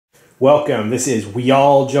Welcome, this is We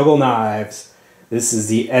All Juggle Knives. This is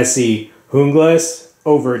the ESEE Junglas,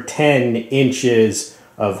 over 10 inches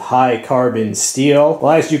of high carbon steel.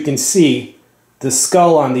 Well, as you can see, the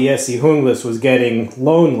skull on the ESEE Junglas was getting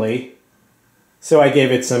lonely, so I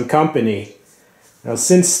gave it some company. Now,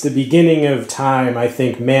 since the beginning of time, I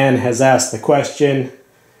think man has asked the question,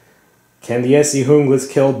 can the ESEE Junglas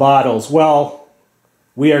kill bottles? Well,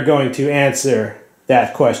 we are going to answer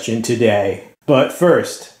that question today. But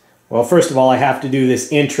first of all, I have to do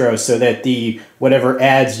this intro so that whatever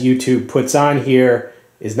ads YouTube puts on here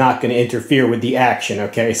is not going to interfere with the action,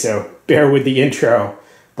 okay? So bear with the intro.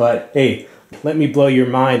 But hey, let me blow your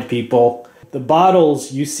mind, people. The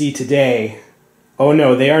bottles you see today, oh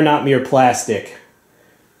no, they are not mere plastic.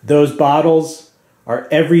 Those bottles are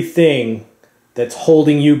everything that's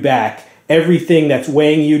holding you back, everything that's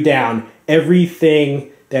weighing you down,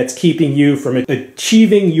 everything that's keeping you from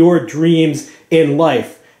achieving your dreams in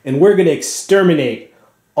life. And we're going to exterminate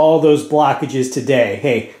all those blockages today.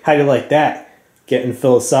 Hey, how do you like that? Getting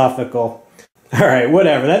philosophical. All right,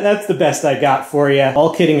 whatever. That's the best I got for you.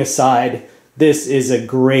 All kidding aside, this is a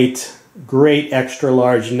great extra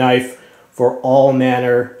large knife for all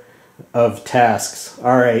manner of tasks.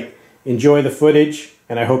 All right, enjoy the footage,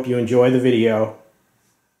 and I hope you enjoy the video.